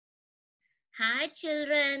Hi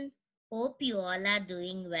children, hope you all are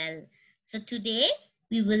doing well. So today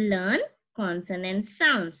we will learn consonant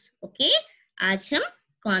sounds. Okay, आज हम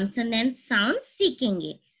consonant sounds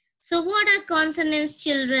सीखेंगे. So what are consonants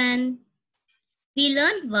children? We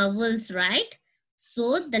learned vowels, right?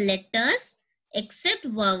 So the letters except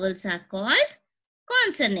vowels are called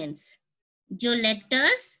consonants. जो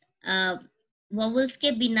letters vowels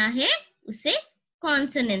के बिना है उसे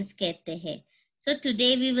consonants कहते हैं. So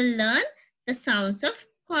today we will learn the sounds of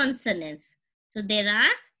consonants. So there are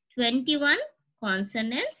 21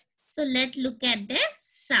 consonants. So let's look at their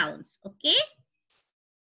sounds. Okay.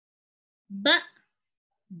 B,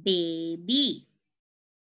 baby.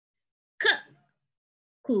 K,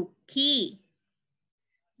 cookie.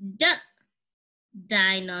 D,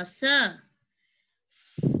 dinosaur.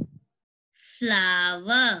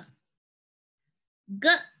 Flower. G,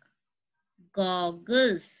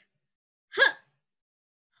 goggles. H,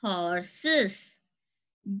 horses.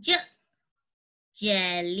 J,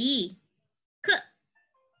 jelly. K,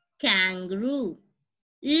 kangaroo.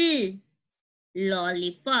 L,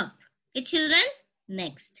 lollipop. Okay, children,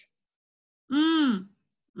 next.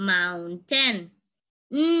 Mountain.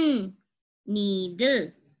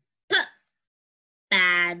 Needle. P,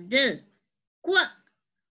 paddle. Qu,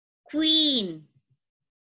 queen.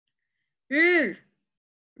 R,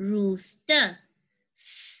 rooster.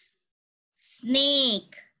 S,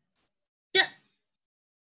 snake. T,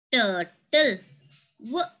 turtle.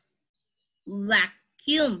 W,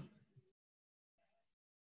 vacuum.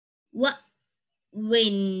 W,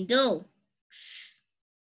 window. X,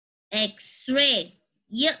 X-ray.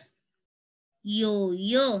 Y,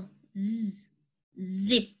 yo-yo. Z,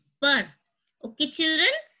 zipper. Okay, children.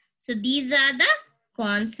 So these are the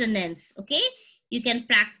consonants. Okay. You can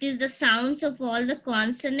practice the sounds of all the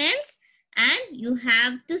consonants and you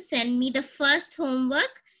have to send me the first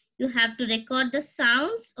homework. You have to record the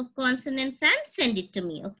sounds of consonants and send it to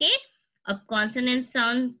me. Okay. अब consonant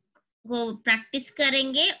sound को practice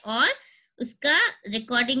करेंगे और उसका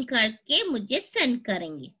recording करके मुझे send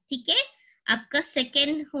करेंगे. ठीक है. आपका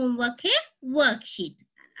second homework है worksheet.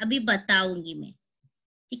 अभी बताऊंगी मैं.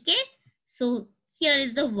 ठीक है. So here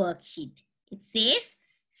is the worksheet. It says,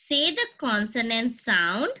 say the consonant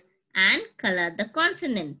sound and color the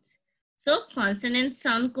consonants. So consonant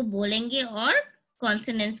sound को बोलेंगे और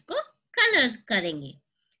consonants को colors करेंगे.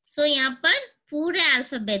 So यहाँ पर पूरे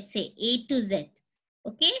alphabet से A to Z.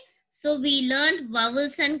 Okay. So we learned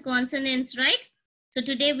vowels and consonants, right? So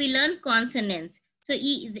today we learn consonants. So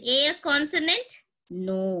is A a consonant?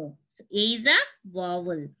 No. So A is a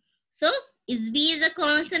vowel. So is B is a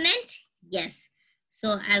consonant? Yes.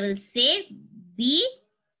 So I will say B.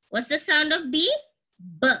 What's the sound of B?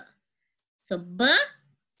 B. So B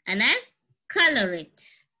and I'll color it.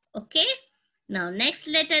 Okay. Now next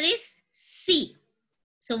letter is C.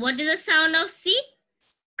 So what is the sound of C?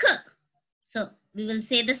 K. So we will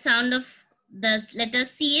say the sound of the letter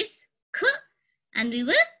C is K and we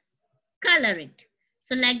will color it.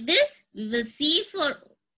 So like this, we will see for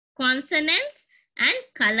consonants and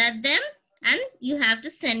color them and you have to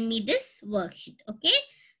send me this worksheet. Okay.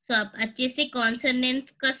 So आप अच्छे से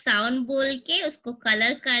consonants का sound बोल के उसको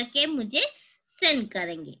color करके मुझे send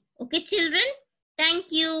करेंगे. Okay children.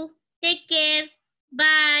 Thank you. Take care.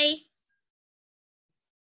 Bye.